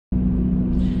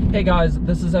Hey guys,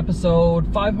 this is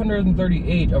episode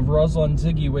 538 of Ruzzel and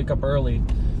Ziggy Wake Up Early.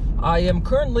 I am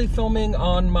currently filming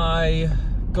on my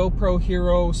GoPro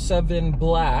Hero 7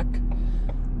 Black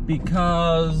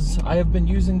because I have been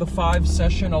using the 5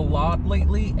 session a lot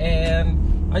lately,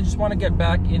 and I just want to get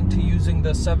back into using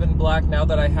the 7 Black now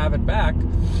that I have it back.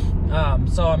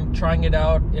 So I'm trying it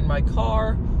out in my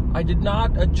car. I did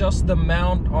not adjust the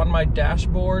mount on my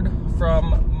dashboard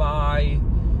from my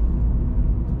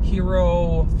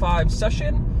Hero 5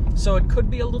 session, so it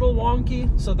could be a little wonky,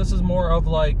 so this is more of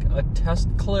like a test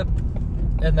clip,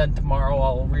 and then tomorrow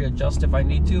I'll readjust if I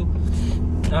need to.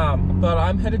 But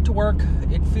I'm headed to work.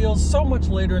 It feels so much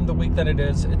later in the week than it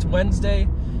is. It's Wednesday.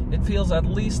 It feels at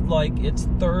least like it's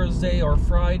Thursday or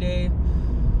Friday.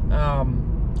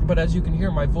 But as you can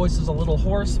hear, my voice is a little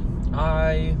hoarse.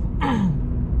 I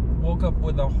woke up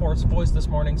with a hoarse voice this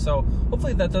morning, so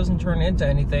hopefully that doesn't turn into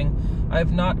anything. I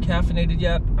have not caffeinated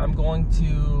yet. I'm going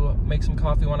to make some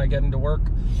coffee when I get into work.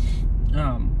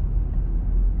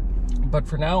 But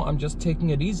for now, I'm just taking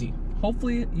it easy.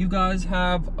 Hopefully you guys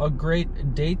have a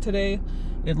great day today.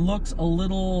 It looks a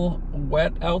little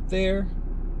wet out there.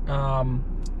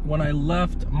 When I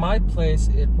left my place,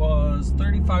 it was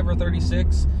 35 or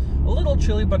 36. A little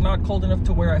chilly, but not cold enough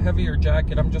to wear a heavier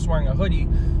jacket. I'm just wearing a hoodie,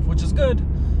 which is good.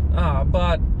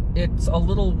 But it's a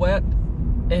little wet,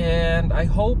 and I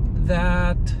hope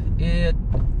that it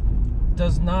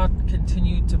does not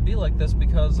continue to be like this,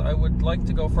 because I would like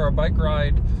to go for a bike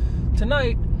ride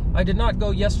tonight. I did not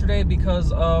go yesterday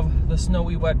because of the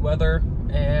snowy, wet weather,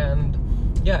 and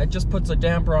yeah, it just puts a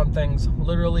damper on things,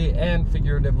 literally and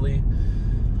figuratively.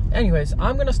 Anyways,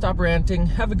 I'm gonna stop ranting.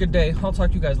 Have a good day. I'll talk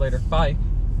to you guys later. Bye.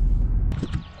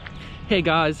 Hey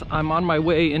guys, I'm on my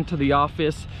way into the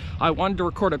office. I wanted to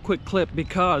record a quick clip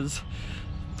because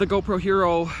the GoPro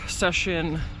Hero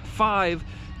Session 5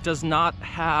 does not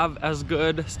have as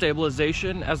good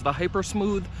stabilization as the Hyper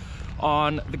Smooth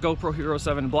on the GoPro Hero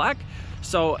 7 Black.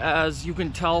 So as you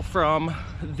can tell from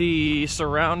the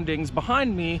surroundings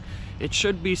behind me, it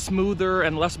should be smoother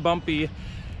and less bumpy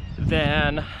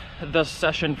than the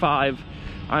Session 5.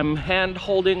 I'm hand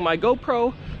holding my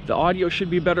GoPro. The audio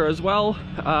should be better as well,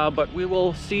 but we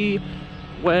will see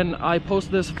when I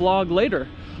post this vlog later.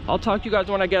 I'll talk to you guys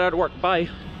when I get out of work. Bye.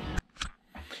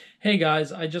 Hey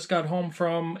guys, I just got home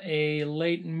from a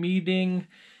late meeting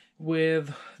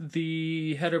with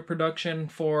the head of production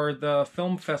for the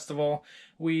film festival.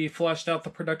 We fleshed out the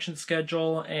production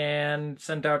schedule and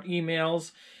sent out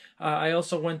emails. I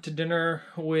also went to dinner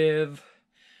with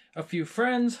a few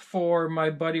friends for my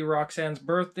buddy Roxanne's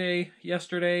birthday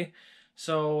yesterday.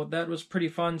 So that was pretty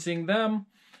fun seeing them.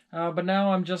 But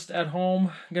now I'm just at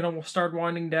home, gonna start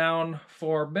winding down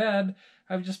for bed.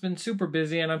 I've just been super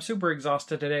busy and I'm super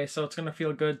exhausted today, so it's gonna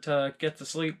feel good to get to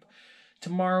sleep.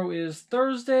 Tomorrow is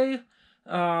Thursday.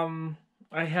 I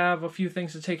have a few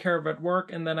things to take care of at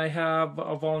work, and then I have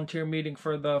a volunteer meeting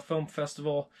for the film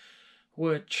festival,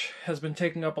 which has been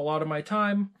taking up a lot of my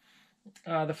time.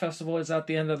 The festival is at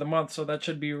the end of the month, so that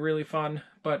should be really fun,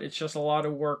 but it's just a lot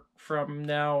of work from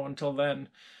now until then.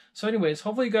 So anyways,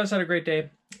 hopefully you guys had a great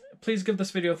day. Please give this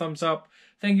video a thumbs up.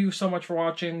 Thank you so much for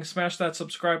watching. Smash that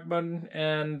subscribe button,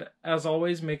 and as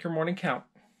always, make your morning count.